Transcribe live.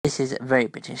This is Very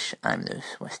British, I'm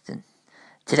Lewis Weston.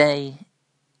 Today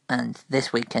and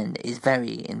this weekend is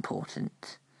very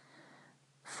important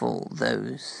for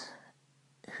those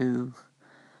who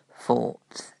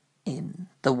fought in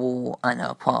the war and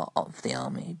are part of the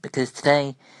army, because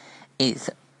today is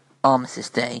Armistice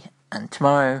Day and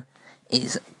tomorrow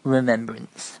is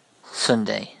Remembrance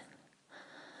Sunday.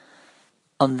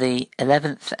 On the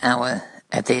 11th hour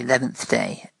of the 11th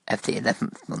day of the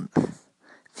 11th month,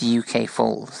 the UK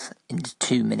falls into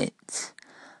 2 minutes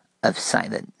of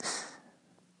silence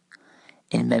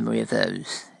in memory of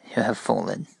those who have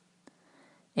fallen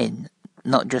in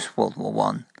not just World War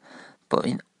I, but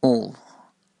in all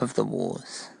of the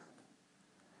wars.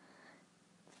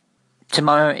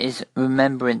 Tomorrow is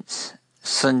Remembrance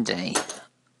Sunday.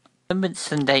 Remembrance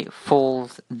Sunday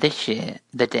falls this year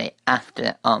the day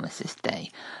after Armistice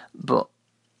Day, but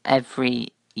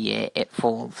every year it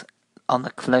falls on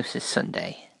the closest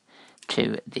Sunday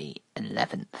to the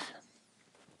 11th.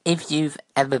 If you've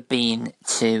ever been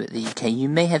to the UK, you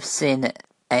may have seen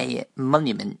a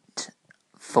monument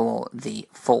for the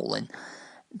fallen.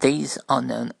 These are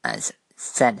known as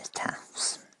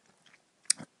cenotaphs.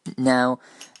 Now,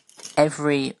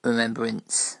 every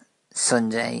Remembrance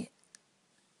Sunday,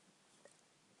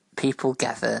 people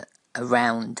gather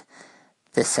around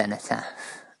the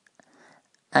cenotaph.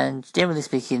 And generally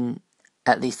speaking,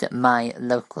 at least at my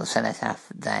local cenotaph,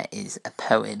 there is a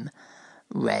poem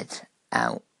read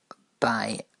out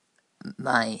by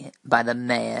the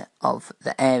mayor of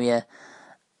the area,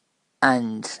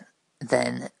 and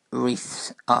then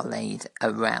wreaths are laid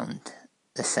around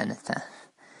the cenotaph.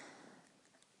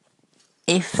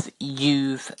 If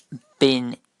you've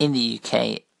been in the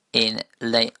UK in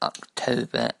late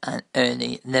October and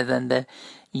early November,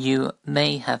 you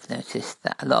may have noticed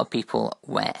that a lot of people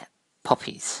wear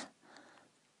poppies.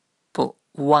 But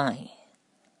why?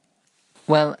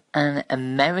 Well, an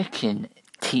American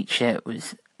teacher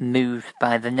was moved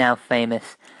by the now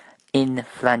famous In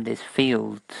Flanders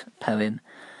Fields poem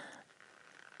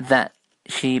that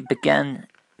she began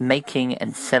making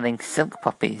and selling silk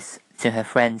poppies to her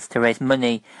friends to raise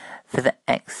money for the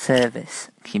ex-service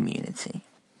community.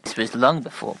 This was long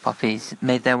before poppies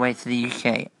made their way to the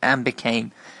UK and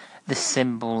became the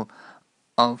symbol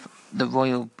of the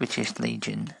Royal British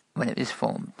Legion when it was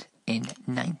formed in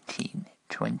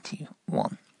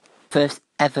 1921. First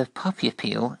ever poppy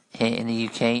appeal here in the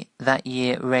UK that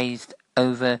year raised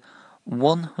over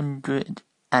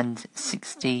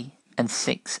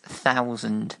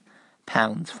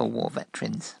 £166,000 for war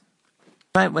veterans.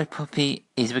 Bright red poppy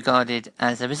is regarded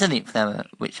as a resilient flower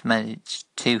which managed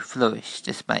to flourish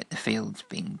despite the fields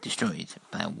being destroyed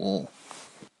by war.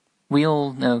 We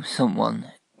all know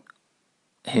someone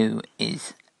who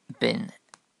is been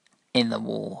in the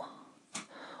war,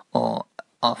 or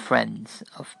are friends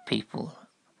of people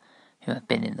who have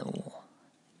been in the war.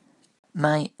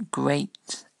 My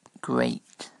great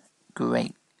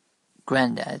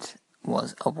granddad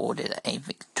was awarded a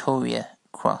Victoria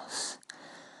Cross,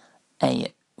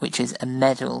 which is a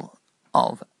medal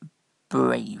of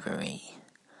bravery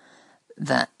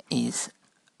that is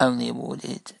only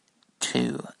awarded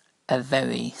to a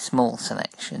very small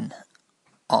selection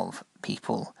of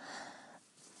people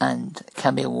and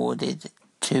can be awarded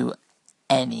to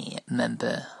any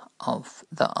member of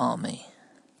the army.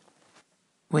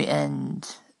 We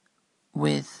end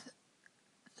with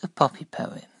the poppy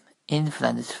poem In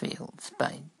Flanders Fields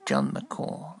by John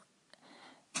McCaw,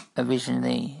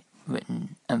 originally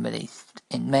written and released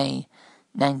in May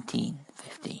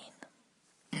 1915.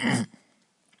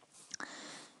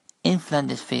 In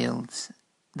Flanders Fields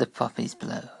the poppies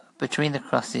blow, between the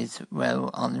crosses row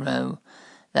on row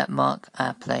that mark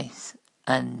our place,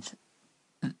 and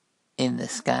in the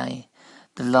sky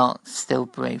the larks still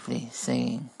bravely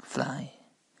singing fly.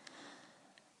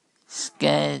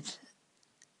 Scarce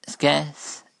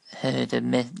heard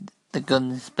amid the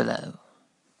guns below.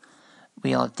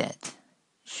 We are dead.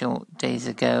 Short days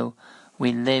ago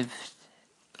we lived,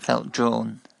 felt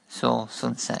drawn, saw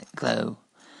sunset glow,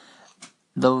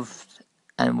 loved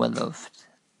and were loved,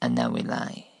 and now we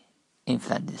lie in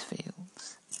Flanders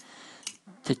Fields.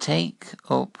 To take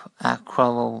up our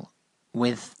quarrel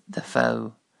with the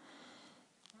foe,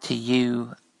 to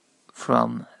you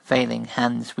from failing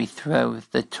hands we throw,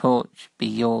 the torch be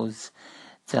yours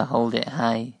to hold it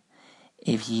high.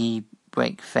 If ye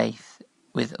break faith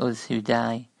with us who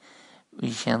die,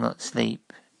 we shall not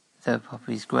sleep, though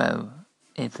poppies grow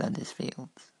in Flanders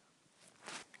Fields.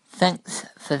 Thanks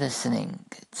for listening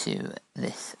to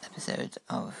this episode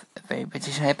of Very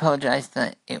British. I apologise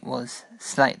that it was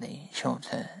slightly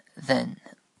shorter than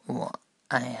what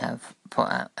I have put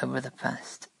out over the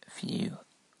past few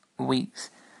weeks,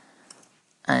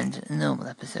 and normal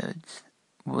episodes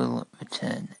will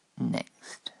return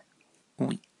next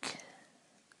week.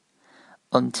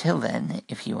 Until then,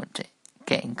 if you want to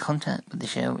get in contact with the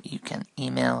show, you can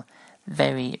email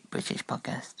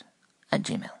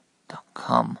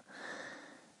verybritishpodcast@gmail.com.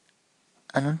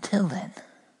 And until then,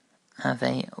 have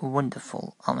a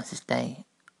wonderful Armistice Day,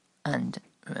 and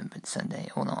Remembrance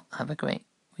Sunday or not, have a great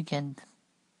weekend.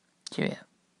 Cheerio.